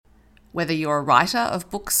Whether you're a writer of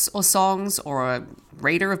books or songs or a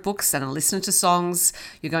reader of books and a listener to songs,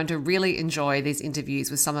 you're going to really enjoy these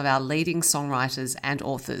interviews with some of our leading songwriters and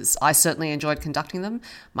authors. I certainly enjoyed conducting them.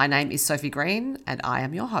 My name is Sophie Green and I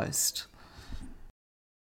am your host.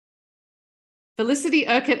 Felicity,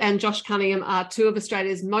 Urquhart and Josh Cunningham are two of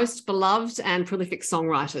Australia's most beloved and prolific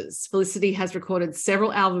songwriters. Felicity has recorded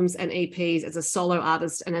several albums and EPs as a solo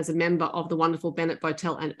artist and as a member of the wonderful Bennett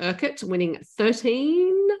Botel and Urquhart, winning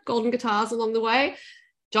 13 golden guitars along the way.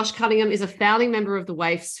 Josh Cunningham is a founding member of the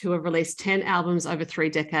Waifs, who have released 10 albums over 3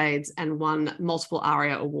 decades and won multiple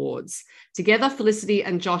ARIA awards. Together, Felicity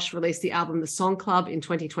and Josh released the album The Song Club in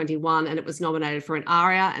 2021, and it was nominated for an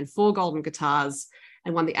ARIA and 4 golden guitars,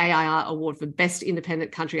 and won the AIR Award for Best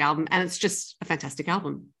Independent Country Album. And it's just a fantastic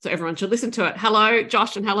album. So everyone should listen to it. Hello,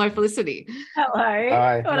 Josh, and hello, Felicity. Hello.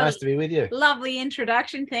 Hi, nice to be with you. Lovely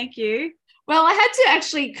introduction. Thank you. Well, I had to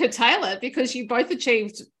actually curtail it because you both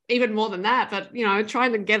achieved even more than that, but, you know,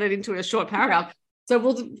 trying to get it into a short paragraph. So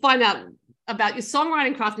we'll find out about your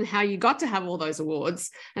songwriting craft and how you got to have all those awards.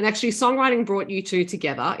 And actually, songwriting brought you two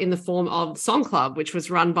together in the form of Song Club, which was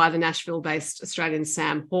run by the Nashville-based Australian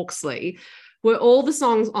Sam Hawksley. Were all the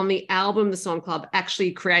songs on the album The Song Club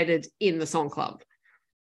actually created in the Song Club?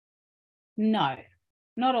 No,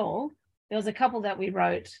 not all. There was a couple that we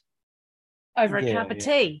wrote over a cup of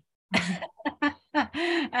tea.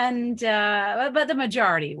 And but the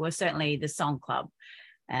majority was certainly the Song Club.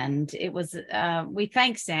 And it was we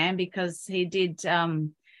thank Sam because he did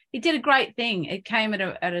a great thing. It came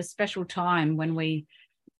at a special time when we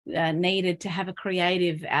needed to have a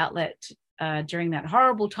creative outlet during that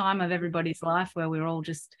horrible time of everybody's life where we were all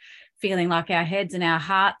just feeling like our heads and our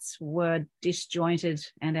hearts were disjointed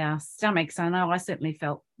and our stomachs. I know I certainly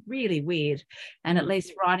felt really weird. And at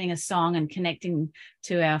least writing a song and connecting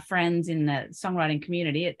to our friends in the songwriting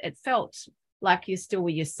community, it felt like you still were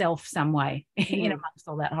yourself some way, amongst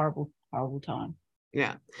all that horrible time.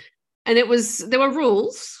 Yeah. And there were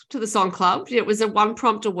rules to the Song Club. It was a 1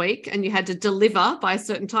 prompt a week and you had to deliver by a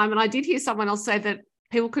certain time. And I did hear someone else say that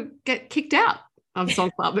people could get kicked out of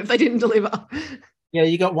Song Club if they didn't deliver. Yeah,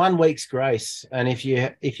 you got 1 week's grace, and if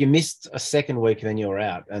you missed a second week, then you're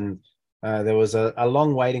out. And there was a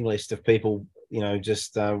long waiting list of people,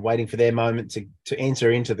 just waiting for their moment to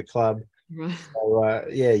enter into the club. Right. So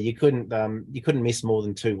you couldn't miss more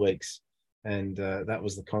than 2 weeks, and that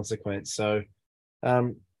was the consequence. So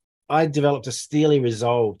I developed a steely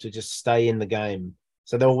resolve to just stay in the game.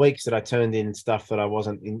 So there were weeks that I turned in stuff that I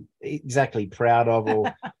wasn't exactly proud of,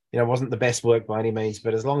 or wasn't the best work by any means.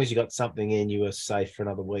 But as long as you got something in, you were safe for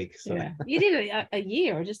another week. So. Yeah, you did a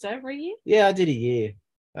year or just over a year. Yeah, I did a year.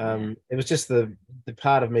 It was just the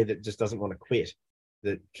part of me that just doesn't want to quit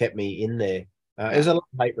that kept me in there. It was a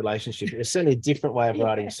love-hate relationship. It was certainly a different way of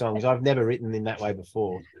writing songs. I've never written in that way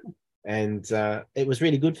before, and it was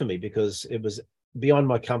really good for me because it was beyond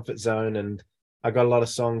my comfort zone, and I got a lot of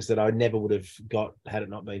songs that I never would have got had it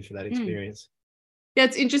not been for that experience. Yeah,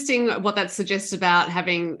 it's interesting what that suggests about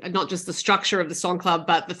having not just the structure of the Song Club,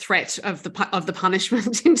 but the threat of the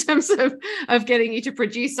punishment in terms of getting you to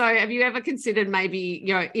produce. So have you ever considered maybe,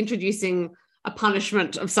 introducing a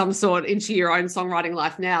punishment of some sort into your own songwriting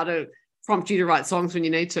life now to prompt you to write songs when you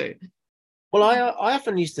need to? Well, I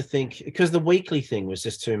often used to think, because the weekly thing was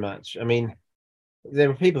just too much. I mean,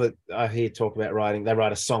 there are people that I hear talk about writing, they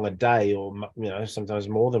write a song a day or, sometimes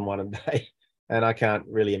more than one a day. And I can't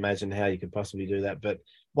really imagine how you could possibly do that. But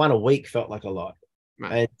 1 a week felt like a lot.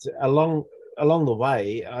 Right. And along the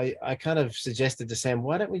way, I kind of suggested to Sam,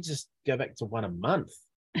 why don't we just go back to 1 a month?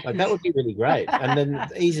 Like, that would be really great. And then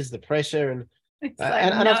it eases the pressure. And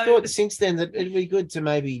I've thought since then that it'd be good to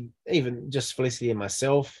maybe even just Felicity and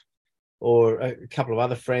myself, or a couple of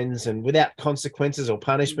other friends, and without consequences or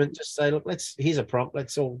punishment, just say, look, here's a prompt.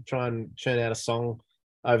 Let's all try and churn out a song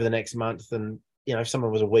over the next month. And, if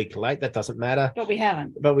someone was a week late, that doesn't matter. But we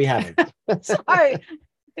haven't. So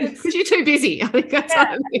because you're too busy. I think that's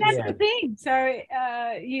the thing. So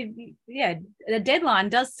the deadline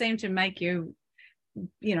does seem to make you,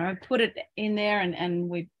 put it in there,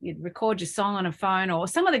 and you'd record your song on a phone, or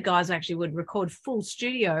some of the guys actually would record full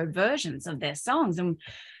studio versions of their songs. And,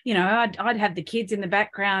 I'd have the kids in the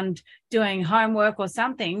background doing homework or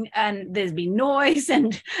something, and there'd be noise,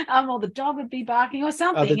 and or the dog would be barking or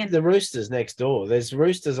something. The roosters next door. There's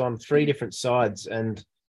roosters on 3 different sides, and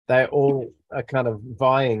they all are kind of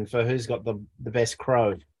vying for who's got the best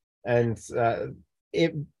crow. And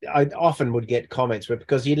I often would get comments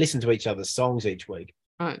because you listen to each other's songs each week.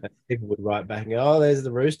 Right. And people would write back and go, "Oh, there's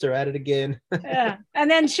the rooster at it again." Yeah. And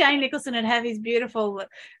then Shane Nicholson would have his beautiful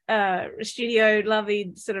studio,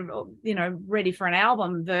 lovely sort of, ready for an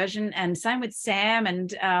album version. And same with Sam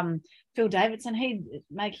and Phil Davidson. He'd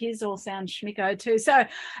make his all sound schmicko too. So,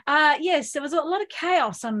 yes, there was a lot of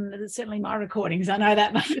chaos on certainly my recordings. I know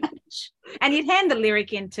that much. And you'd hand the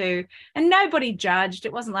lyric into, and nobody judged.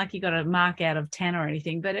 It wasn't like you got a mark out of 10 or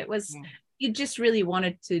anything, but it was, you just really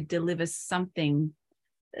wanted to deliver something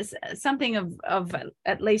of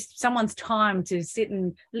at least someone's time to sit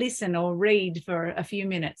and listen or read for a few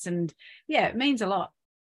minutes. And yeah, it means a lot.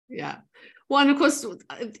 Yeah. Well, and of course,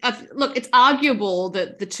 look, it's arguable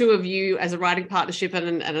that the two of you as a writing partnership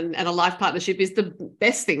and a life partnership is the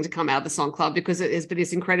best thing to come out of the Song Club, because it has been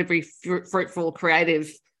this incredibly fruitful, creative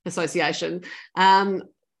association.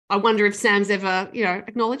 I wonder if Sam's ever,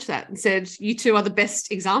 acknowledged that and said, you two are the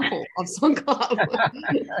best example of Song Club.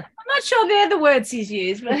 I'm not sure they're the words he's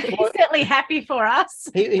used, but he's certainly happy for us.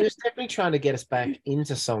 He was definitely trying to get us back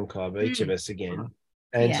into Song Club, each of us again.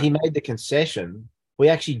 And he made the concession. We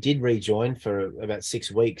actually did rejoin for about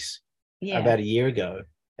 6 weeks, about a year ago.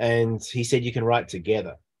 And he said, you can write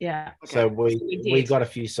together. Yeah. Okay. So we got a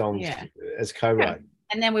few songs as co-write.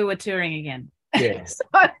 And then we were touring again. Yeah.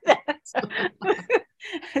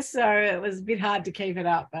 So it was a bit hard to keep it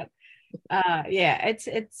up, but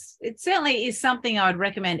it certainly is something I would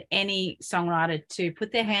recommend any songwriter to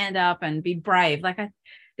put their hand up and be brave. Like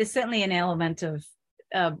there's certainly an element of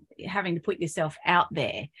having to put yourself out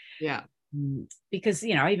there. Yeah. Because,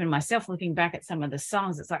 even myself looking back at some of the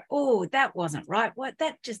songs, it's like, oh, that wasn't right. What,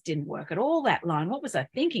 that just didn't work at all, that line. What was I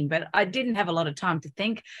thinking? But I didn't have a lot of time to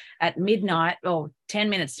think at midnight or 10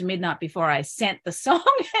 minutes to midnight before I sent the song.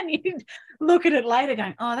 And you'd look at it later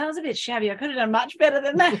going, oh, that was a bit shabby. I could have done much better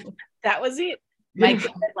than that. That was it. Make the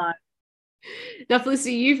headline. Now,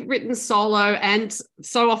 Felicity, you've written solo and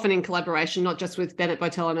so often in collaboration, not just with Bennett,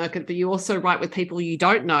 Botel and Urquhart, but you also write with people you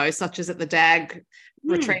don't know, such as at the DAG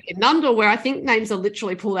retreat in Nundle, where I think names are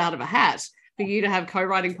literally pulled out of a hat for you to have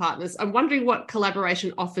co-writing partners. I'm wondering what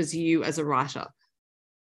collaboration offers you as a writer.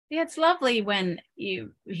 Yeah, it's lovely when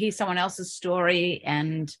you hear someone else's story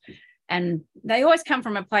and they always come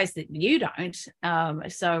from a place that you don't.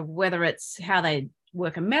 So whether it's how they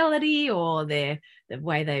work a melody or the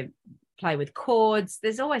way they play with chords,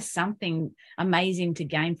 there's always something amazing to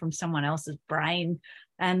gain from someone else's brain.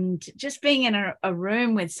 And just being in a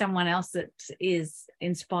room with someone else that is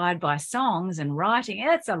inspired by songs and writing,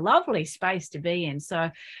 it's a lovely space to be in.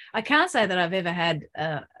 So I can't say that I've ever had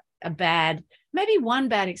maybe one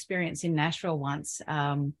bad experience in Nashville once.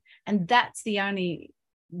 And that's the only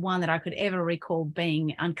one that I could ever recall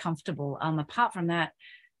being uncomfortable. Apart from that,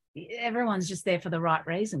 everyone's just there for the right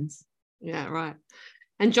reasons. Yeah, right.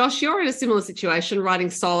 And Josh, you're in a similar situation,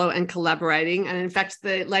 writing solo and collaborating. And in fact,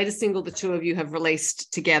 the latest single the two of you have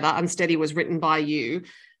released together, Unsteady, was written by you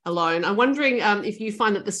alone. I'm wondering if you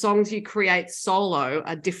find that the songs you create solo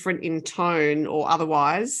are different in tone or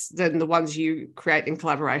otherwise than the ones you create in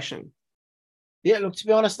collaboration. Yeah, look, to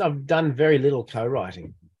be honest, I've done very little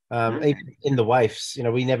co-writing. Even in the Waifs,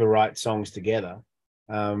 we never write songs together.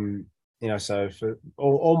 So for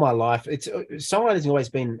all my life, songwriting has always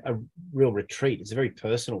been a real retreat. It's a very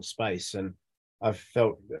personal space. And I've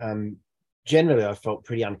felt, generally, I felt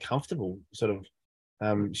pretty uncomfortable sort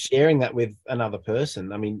of sharing that with another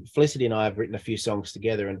person. I mean, Felicity and I have written a few songs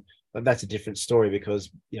together, but that's a different story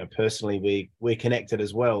because, personally, we're connected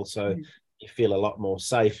as well. So you feel a lot more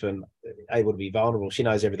safe and able to be vulnerable. She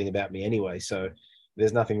knows everything about me anyway. So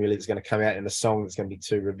there's nothing really that's going to come out in the song that's going to be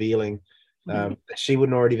too revealing. That she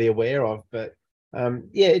wouldn't already be aware of, but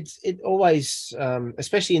it always,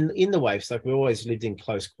 especially in the Waifs, like we always lived in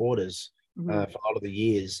close quarters for a lot of the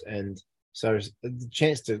years, and so the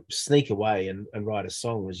chance to sneak away and write a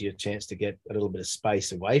song was your chance to get a little bit of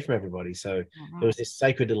space away from everybody. So there was this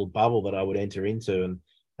sacred little bubble that I would enter into,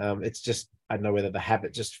 and it's just, I don't know whether the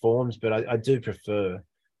habit just forms, but I do prefer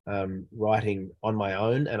writing on my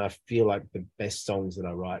own, and I feel like the best songs that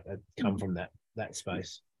I write come from that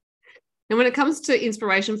space. And when it comes to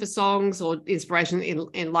inspiration for songs or inspiration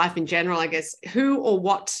in life in general, I guess, who or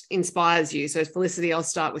what inspires you? So Felicity, I'll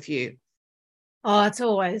start with you. Oh, it's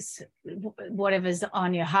always whatever's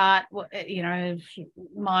on your heart.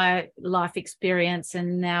 My life experience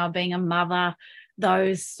and now being a mother,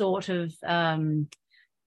 those sort of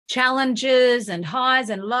challenges and highs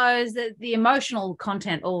and lows, the emotional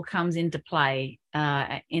content all comes into play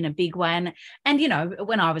in a big way. And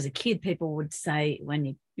when I was a kid, people would say when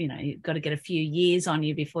you've got to get a few years on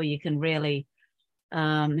you before you can really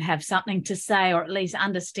have something to say, or at least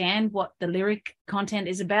understand what the lyric content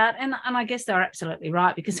is about. And I guess they're absolutely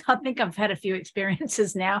right, because I think I've had a few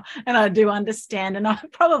experiences now and I do understand, and I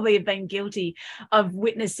probably have been guilty of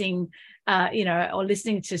witnessing or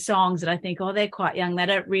listening to songs that I think, oh, they're quite young, they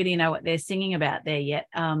don't really know what they're singing about there yet,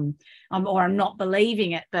 or I'm not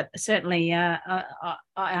believing it. But certainly I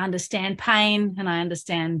understand pain, and I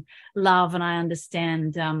understand love, and I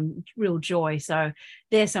understand real joy. So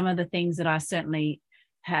there's some of the things that I certainly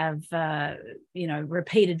have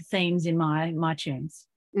repeated themes in my tunes.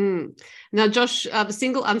 Now, Josh, the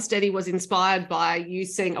single Unsteady was inspired by you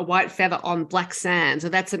seeing a white feather on black sand. So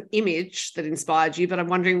that's an image that inspired you, but I'm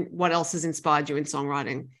wondering what else has inspired you in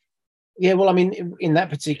songwriting? Yeah, well, I mean, in that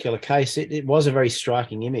particular case, it was a very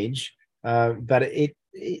striking image, but it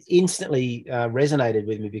instantly resonated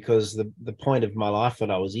with me, because the point of my life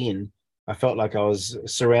that I was in, I felt like I was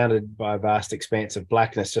surrounded by a vast expanse of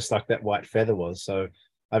blackness, just like that white feather was. So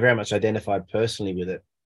I very much identified personally with it.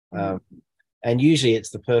 And usually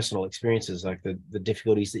it's the personal experiences, like the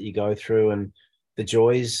difficulties that you go through and the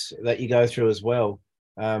joys that you go through as well.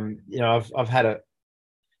 I've had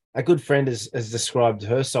a good friend has described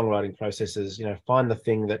her songwriting process as, find the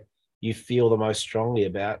thing that you feel the most strongly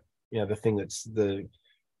about, the thing that's the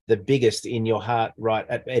biggest in your heart right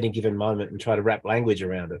at any given moment, and try to wrap language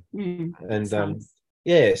around it.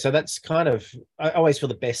 So that's kind of, I always feel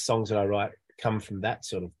the best songs that I write come from that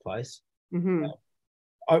sort of place.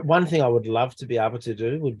 One thing I would love to be able to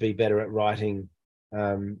do would be better at writing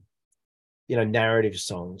narrative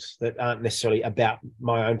songs that aren't necessarily about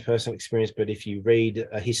my own personal experience, but if you read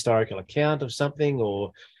a historical account of something,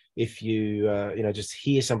 or if you just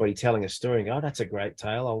hear somebody telling a story and go, oh, that's a great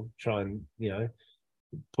tale, I'll try and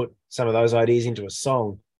put some of those ideas into a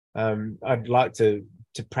song. I'd like to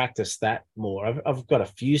practice that more. I've got a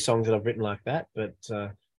few songs that I've written like that, but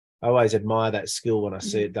I always admire that skill when I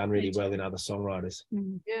see it done really well in other songwriters.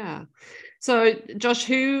 Yeah. So, Josh,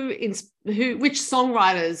 which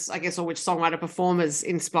songwriters, I guess, or which songwriter performers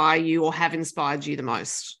inspire you or have inspired you the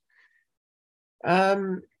most?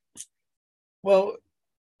 Well,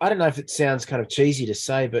 I don't know if it sounds kind of cheesy to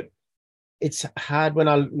say, but it's hard when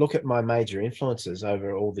I look at my major influences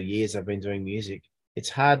over all the years I've been doing music. It's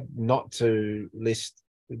hard not to list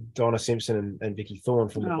Donna Simpson and Vicky Thorne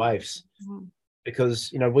from the Waifs.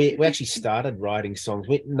 Because we actually started writing songs.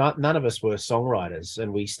 None of us were songwriters,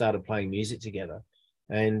 and we started playing music together.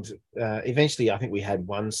 And eventually, I think we had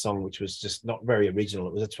one song which was just not very original.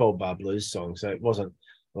 It was a 12-bar blues song, so it wasn't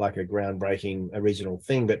like a groundbreaking original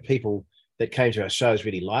thing. But people that came to our shows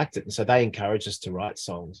really liked it, and so they encouraged us to write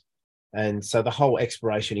songs. And so the whole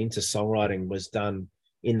exploration into songwriting was done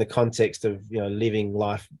in the context of living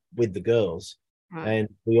life with the girls, and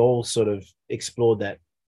we all sort of explored that.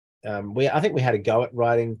 I think we had a go at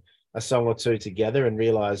writing a song or two together and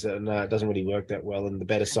realized that no, it doesn't really work that well, and the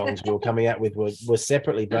better songs we were coming out with were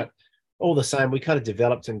separately, but all the same we kind of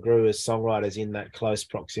developed and grew as songwriters in that close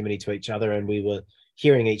proximity to each other, and we were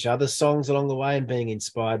hearing each other's songs along the way and being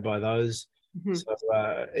inspired by those. So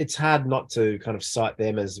it's hard not to kind of cite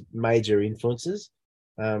them as major influences.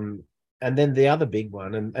 And then the other big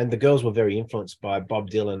one, and the girls were very influenced by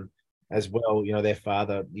Bob Dylan as well. Their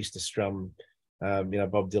father used to strum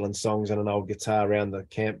Bob Dylan songs on an old guitar around the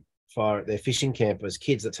campfire at their fishing camp as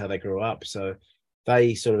kids. That's how they grew up. So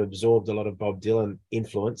they sort of absorbed a lot of Bob Dylan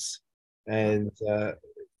influence. And, and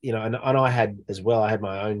I had as well, I had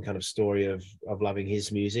my own kind of story of loving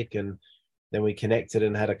his music. And then we connected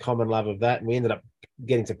and had a common love of that. And we ended up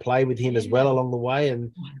getting to play with him as well along the way,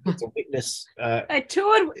 and get to witness. I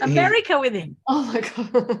toured America with him. Oh my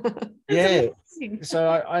God. Yeah. So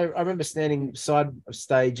I remember standing side of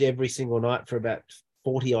stage every single night for about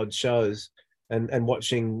 40 odd shows and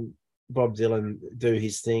watching Bob Dylan do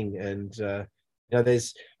his thing. And,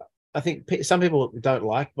 I think some people don't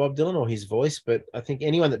like Bob Dylan or his voice, but I think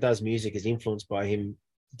anyone that does music is influenced by him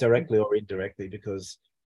directly or indirectly, because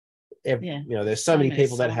there's so many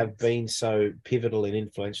people that have been so pivotal and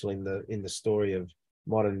influential in the story of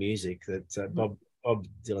modern music that Bob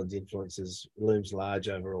Dylan's influences looms large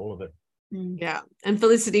over all of it. Yeah. And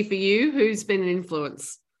Felicity, for you, who's been an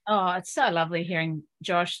influence? Oh, it's so lovely hearing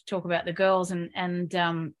Josh talk about the girls and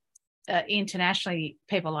internationally,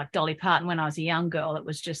 people like Dolly Parton. When I was a young girl, it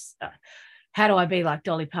was just, how do I be like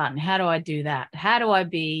Dolly Parton? How do I do that? How do I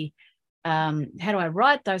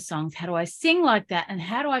write those songs? How do I sing like that? And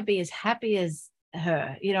how do I be as happy as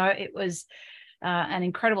her? It was an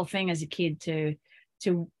incredible thing as a kid to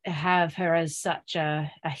have her as such a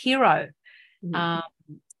hero.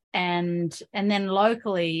 And then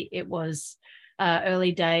locally, it was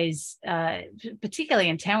early days, particularly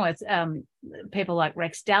in Tamworth, people like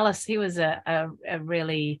Rex Dallas. He was a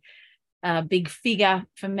really a big figure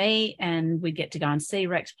for me, and we'd get to go and see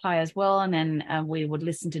Rex play as well. And then we would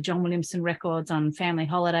listen to John Williamson records on family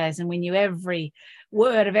holidays, and we knew every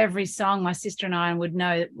word of every song. My sister and I would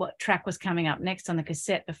know what track was coming up next on the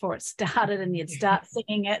cassette before it started, and you'd start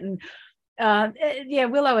singing it. And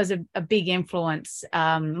Willow was a big influence.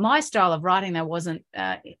 My style of writing, though, wasn't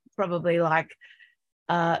probably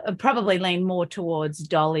leaned more towards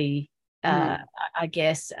Dolly, I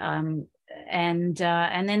guess. And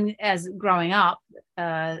then as growing up,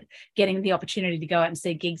 getting the opportunity to go out and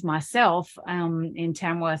see gigs myself in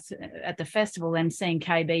Tamworth at the festival, and seeing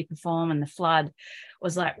KB perform and The Flood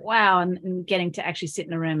was like, wow. And getting to actually sit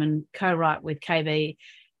in a room and co-write with KB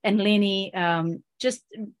and Lenny, just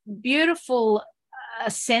beautiful,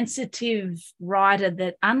 sensitive writer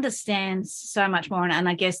that understands so much more. And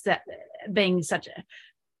I guess that being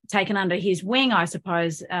taken under his wing, I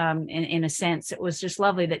suppose, in a sense, it was just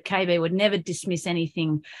lovely that KB would never dismiss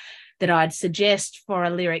anything that I'd suggest for a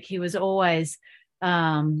lyric. He was always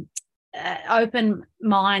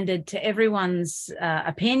open-minded to everyone's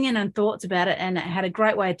opinion and thoughts about it, and it had a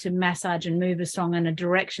great way to massage and move a song in a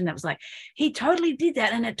direction that was like, he totally did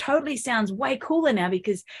that, and it totally sounds way cooler now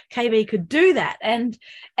because KB could do that.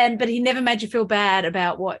 But he never made you feel bad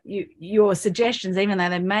about what your suggestions, even though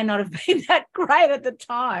they may not have been that great at the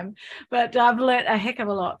time. But I've learnt a heck of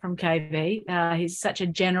a lot from KB. He's such a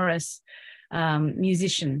generous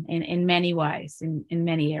musician in many ways, in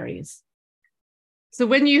many areas. So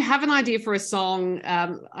when you have an idea for a song,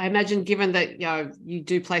 I imagine, given that you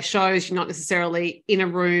do play shows, you're not necessarily in a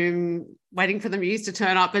room waiting for the muse to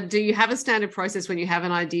turn up, but do you have a standard process when you have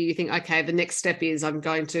an idea? You think, okay, the next step is I'm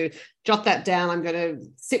going to jot that down, I'm going to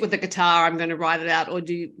sit with the guitar, I'm going to write it out, or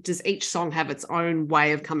does each song have its own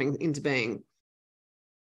way of coming into being?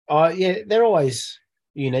 Yeah, they're always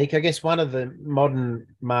unique. I guess one of the modern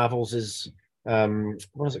marvels is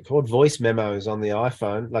what is it called? Voice memos on the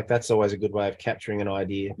iPhone. Like, that's always a good way of capturing an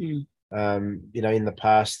idea. In the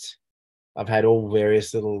past, I've had all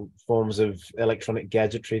various little forms of electronic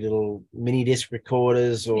gadgetry, little mini disc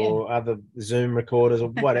recorders or other Zoom recorders or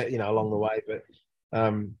whatever, along the way. But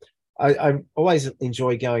I always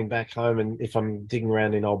enjoy going back home, and if I'm digging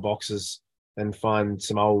around in old boxes and find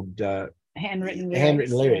some old handwritten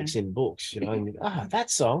lyrics in books, and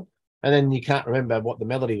that song. And then you can't remember what the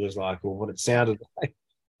melody was like or what it sounded like.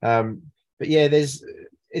 But yeah,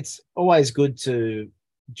 it's always good to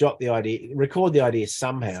jot the idea, record the idea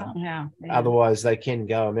somehow. Otherwise they can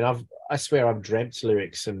go. I mean, I swear I've dreamt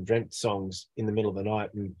lyrics and dreamt songs in the middle of the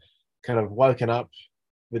night and kind of woken up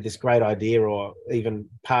with this great idea or even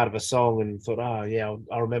part of a song and thought,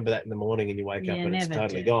 I'll remember that in the morning, and you wake up and it's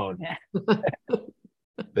totally gone. Yeah.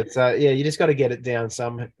 But you just got to get it down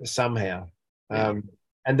somehow.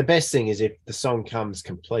 And the best thing is if the song comes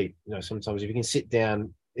complete. Sometimes if you can sit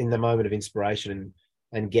down in the moment of inspiration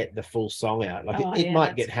and get the full song out, it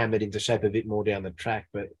might get hammered into shape a bit more down the track,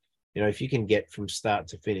 but if you can get from start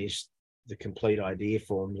to finish the complete idea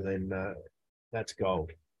formed, then that's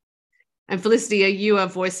gold. And Felicity, are you a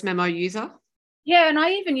voice memo user? Yeah, and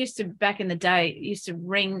I even back in the day, used to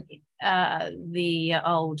ring the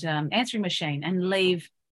old answering machine and leave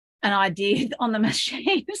an idea on the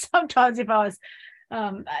machine. Sometimes if I was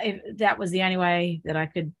if that was the only way that I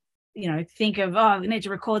could, think of, I need to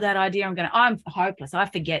record that idea. I'm hopeless. I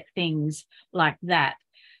forget things like that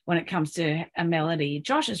when it comes to a melody.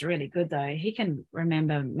 Josh is really good, though. He can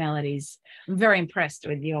remember melodies. I'm very impressed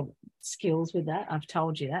with your skills with that. I've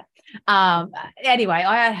told you that. Anyway,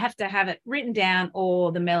 I have to have it written down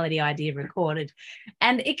or the melody idea recorded.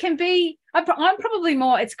 And it can be, I'm probably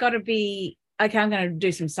more, it's got to be, okay, I'm going to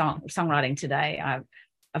do some songwriting today.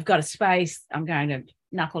 I've got a space, I'm going to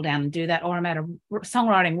knuckle down and do that, or I'm at a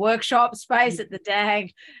songwriting workshop space at the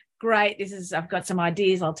DAG. Great, I've got some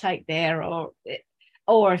ideas I'll take there, or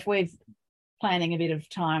if we're planning a bit of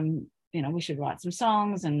time, we should write some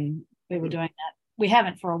songs, and we were doing that. We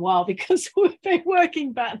haven't for a while because we've been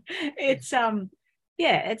working, but it's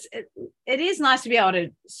it is nice to be able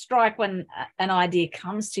to strike when an idea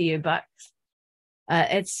comes to you, but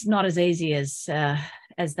it's not as easy as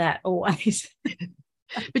that always.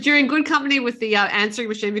 But you're in good company with the answering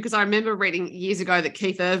machine, because I remember reading years ago that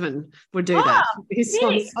Keith Urban would do that.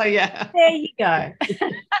 So yeah. There you go.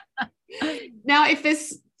 Now, if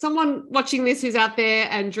there's someone watching this who's out there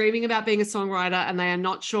and dreaming about being a songwriter and they are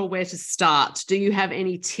not sure where to start, do you have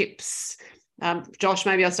any tips? Josh,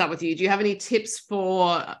 maybe I'll start with you. Do you have any tips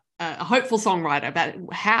for a hopeful songwriter about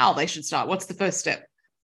how they should start? What's the first step?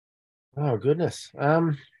 Oh, goodness.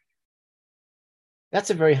 That's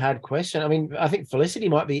a very hard question. I mean, I think Felicity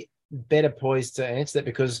might be better poised to answer that,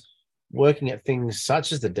 because working at things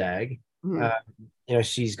such as the DAG,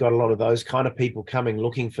 she's got a lot of those kind of people coming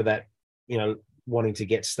looking for that, wanting to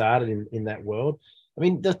get started in that world. I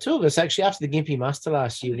mean, the two of us actually, after the Gympie Muster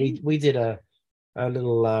last year, we did a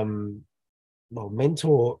little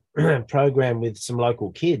mentor program with some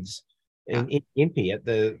local kids in Gympie at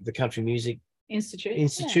the Country Music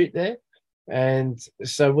Institute there. And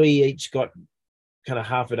so we each got kind of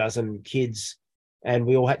half a dozen kids, and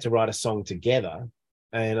we all had to write a song together.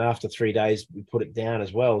 And after 3 days, we put it down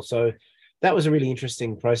as well. So that was a really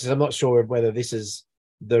interesting process. I'm not sure whether this is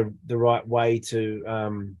the right way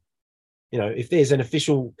to, if there's an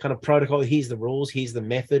official kind of protocol, here's the rules, here's the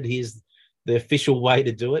method, here's the official way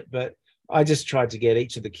to do it. But I just tried to get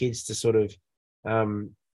each of the kids to sort of,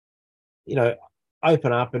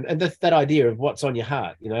 open up and that idea of what's on your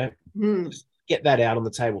heart, just get that out on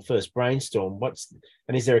the table first, brainstorm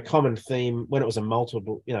and is there a common theme when it was a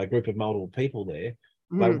multiple, group of multiple people there,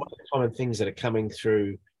 like what are the common things that are coming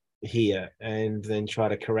through here, and then try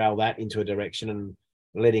to corral that into a direction and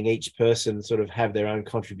letting each person sort of have their own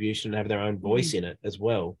contribution, have their own voice in it as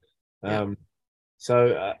well.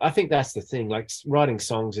 So I think that's the thing, like writing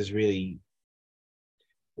songs is really,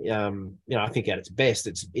 I think at its best,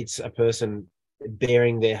 it's a person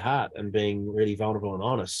bearing their heart and being really vulnerable and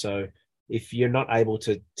honest. So if you're not able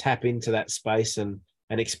to tap into that space and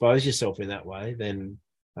expose yourself in that way, then,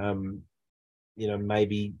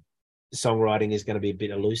 maybe songwriting is going to be a bit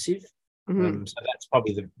elusive. So that's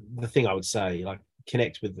probably the thing I would say, like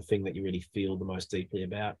connect with the thing that you really feel the most deeply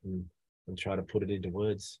about and try to put it into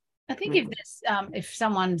words. I think if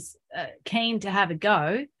someone's keen to have a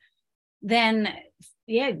go, then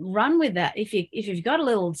run with that. If you've got a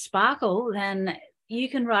little sparkle, then you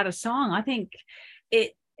can write a song. I think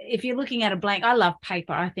if you're looking at a blank, I love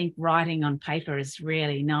paper. I think writing on paper is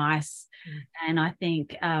really nice. And I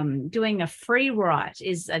think doing a free write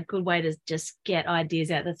is a good way to just get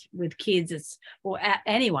ideas out. That's with kids, or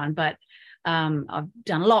anyone, but I've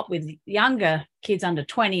done a lot with younger kids under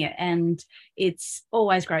 20, and it's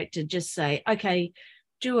always great to just say, okay,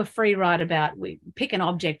 do a free write about, we pick an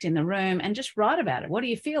object in the room and just write about it. What do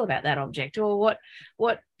you feel about that object? Or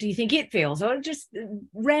what do you think it feels? Or just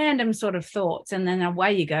random sort of thoughts. And then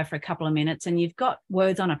away you go for a couple of minutes and you've got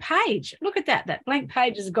words on a page. Look at that. That blank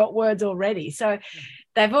page has got words already. So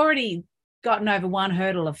they've already gotten over one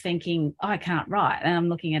hurdle of thinking, I can't write, and I'm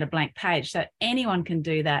looking at a blank page. So anyone can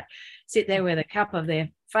do that. Sit there with a cup of their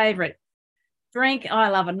favorite drink. I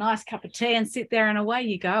love a nice cup of tea, and sit there and away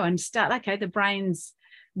you go and start. Okay, the brain's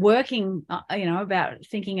working, about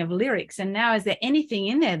thinking of lyrics. And now, is there anything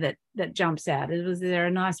in there that jumps out? Was there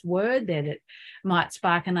a nice word there that might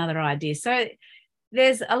spark another idea? So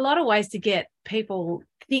there's a lot of ways to get people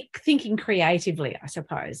thinking creatively, I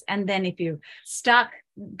suppose. And then if you're stuck,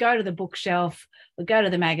 go to the bookshelf or go to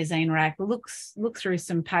the magazine rack, look through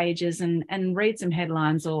some pages and read some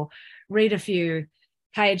headlines, or read a few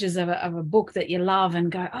pages of a book that you love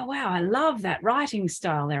and go, oh wow, I love that writing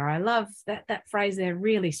style there, I love that phrase there,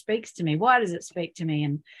 really speaks to me. Why does it speak to me?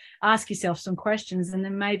 And ask yourself some questions, and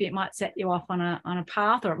then maybe it might set you off on a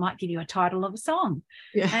path, or it might give you a title of a song.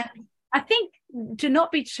 And I think to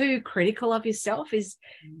not be too critical of yourself is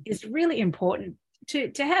really important,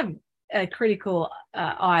 to have critical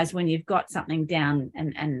eyes when you've got something down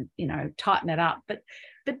and tighten it up, but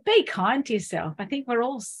be kind to yourself. I think we're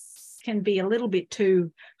all can be a little bit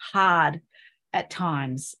too hard at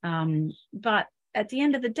times, but at the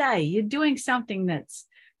end of the day, you're doing something that's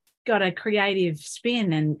got a creative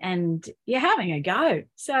spin, and you're having a go.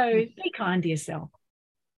 So be kind to yourself.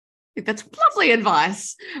 That's lovely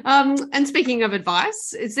advice. And speaking of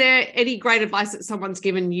advice, is there any great advice that someone's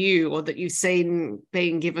given you, or that you've seen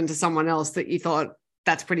being given to someone else, that you thought,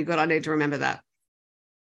 that's pretty good, I need to remember that?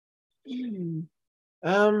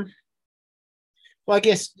 Well, I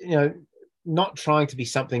guess, not trying to be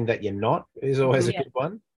something that you're not is always a good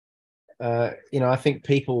one. I think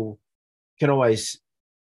people can always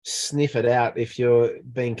sniff it out if you're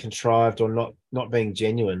being contrived or not being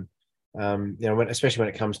genuine. Especially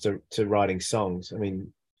when it comes to writing songs. I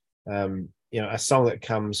mean, a song that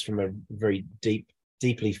comes from a very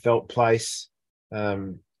deeply felt place,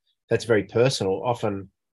 that's very personal, often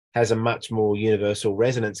has a much more universal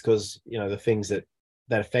resonance, because the things that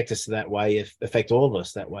affect us that way affect all of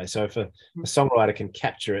us that way. So if a songwriter can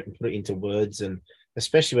capture it and put it into words, and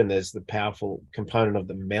especially when there's the powerful component of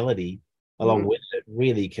the melody along with it,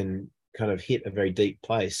 really can kind of hit a very deep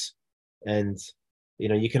place. And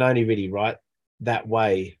you can only really write that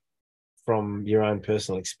way from your own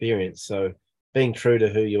personal experience. So being true to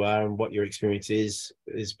who you are and what your experience is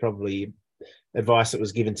probably advice that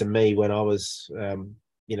was given to me when I was,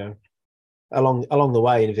 along the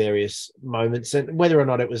way in various moments. And whether or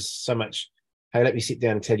not it was so much hey, let me sit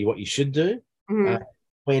down and tell you what you should do. Mm-hmm.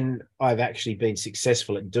 When I've actually been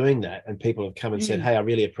successful at doing that, and people have come and said, hey, I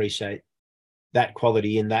really appreciate that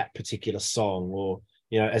quality in that particular song, or,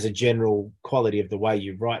 as a general quality of the way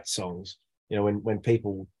you write songs,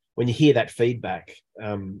 when you hear that feedback,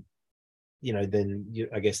 then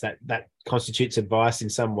I guess that constitutes advice in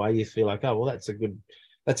some way. You feel like, oh, well, that's a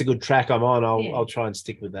good track I'm on. I'll try and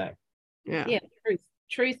stick with that. Yeah.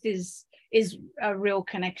 Truth is a real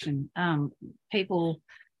connection. People,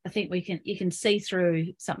 I think you can see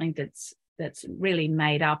through something that's really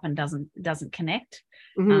made up and doesn't connect.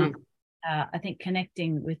 Mm-hmm. I think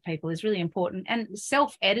connecting with people is really important, and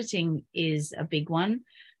self-editing is a big one.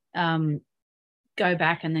 Go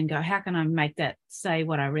back and then go, how can I make that say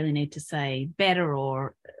what I really need to say better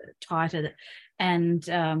or tighter? And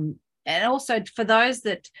also for those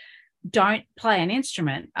that don't play an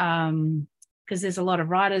instrument, because there's a lot of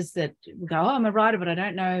writers that go, oh, I'm a writer, but I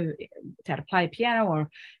don't know how to play piano or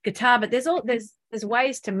guitar. But there's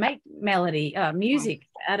ways to make melody, music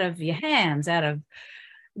out of your hands, out of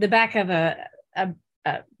the back of a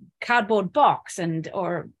cardboard box,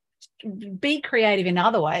 or be creative in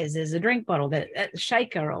other ways. There's a drink bottle, a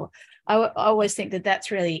shaker, or I always think that that's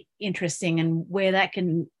really interesting, and where that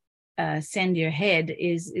can send your head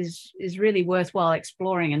is really worthwhile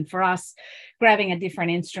exploring. And for us, grabbing a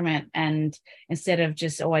different instrument, and instead of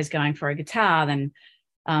just always going for a guitar, then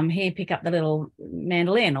here, pick up the little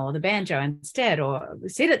mandolin or the banjo instead, or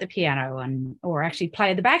sit at the piano or actually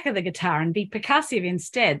play the back of the guitar and be percussive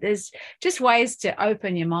instead. There's just ways to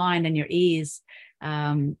open your mind and your ears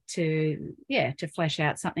to flesh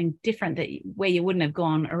out something different where you wouldn't have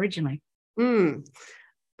gone originally.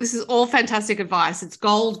 This is all fantastic advice. It's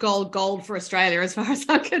gold, gold, gold for Australia as far as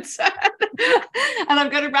I'm concerned. And I'm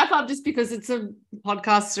going to wrap up, just because it's a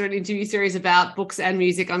podcast or an interview series about books and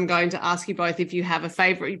music. I'm going to ask you both if you have a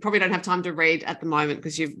favourite. You probably don't have time to read at the moment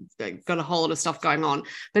because you've got a whole lot of stuff going on.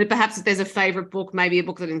 But perhaps if there's a favourite book, maybe a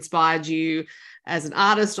book that inspired you as an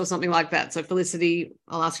artist or something like that. So Felicity,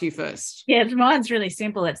 I'll ask you first. Yeah, mine's really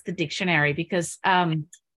simple. It's the dictionary, because I know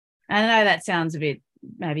that sounds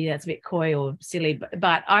maybe that's a bit coy or silly,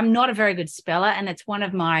 but I'm not a very good speller, and it's one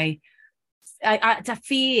of my it's a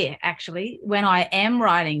fear, actually, when I am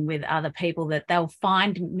writing with other people, that they'll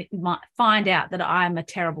find out that I'm a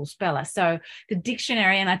terrible speller. So the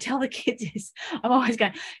dictionary, and I tell the kids I'm always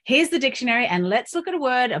going, here's the dictionary, and let's look at a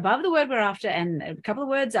word above the word we're after and a couple of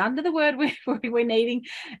words under the word we're needing.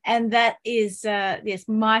 And that is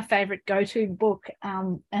my favorite go-to book.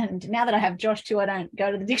 And now that I have Josh too, I don't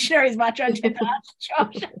go to the dictionary as much. I tend to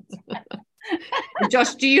ask Josh.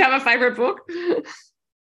 Josh, do you have a favorite book?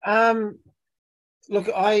 Look,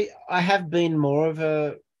 I have been more of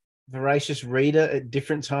a voracious reader at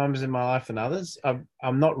different times in my life than others.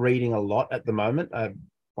 I'm not reading a lot at the moment.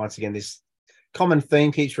 Once again, this common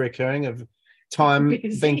theme keeps recurring of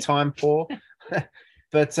being time poor.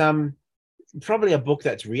 But probably a book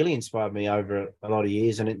that's really inspired me over a lot of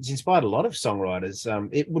years, and it's inspired a lot of songwriters.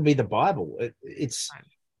 It would be the Bible. It's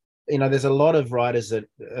there's a lot of writers that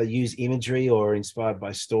use imagery or are inspired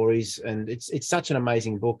by stories, and it's such an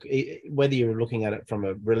amazing book, whether you're looking at it from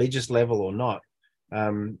a religious level or not.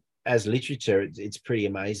 As literature, it's pretty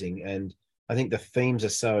amazing, and I think the themes are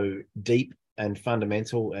so deep and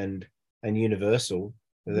fundamental and universal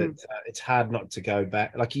that it's hard not to go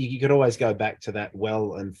back. Like you could always go back to that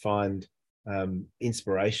well and find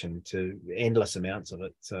inspiration to endless amounts of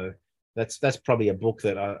it. So that's probably a book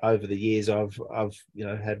that over the years I've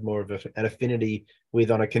had more of an affinity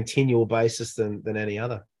with on a continual basis than any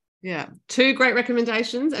other. Yeah, two great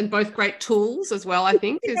recommendations, and both great tools as well, I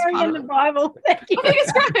think. Is part in the Bible. Thank you. I think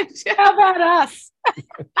it's great. Yeah. How about us?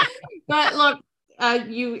 But look,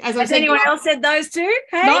 has anyone else said those two?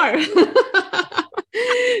 Hey? No.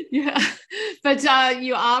 Yeah, but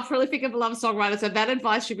you are a prolific and beloved songwriter, so that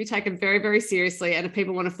advice should be taken very, very seriously. And if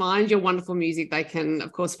people want to find your wonderful music, they can,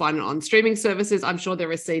 of course, find it on streaming services. I'm sure there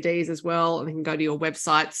are CDs as well, and they can go to your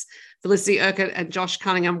websites. Felicity Urquhart and Josh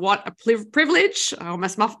Cunningham, what a privilege. I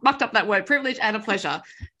almost mucked up that word, privilege, and a pleasure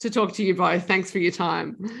to talk to you both. Thanks for your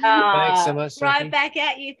time. Thanks so much, Sophie. Right back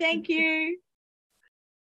at you. Thank you.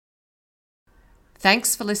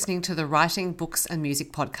 Thanks for listening to the Writing, Books and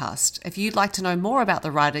Music podcast. If you'd like to know more about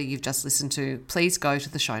the writer you've just listened to, please go to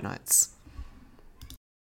the show notes.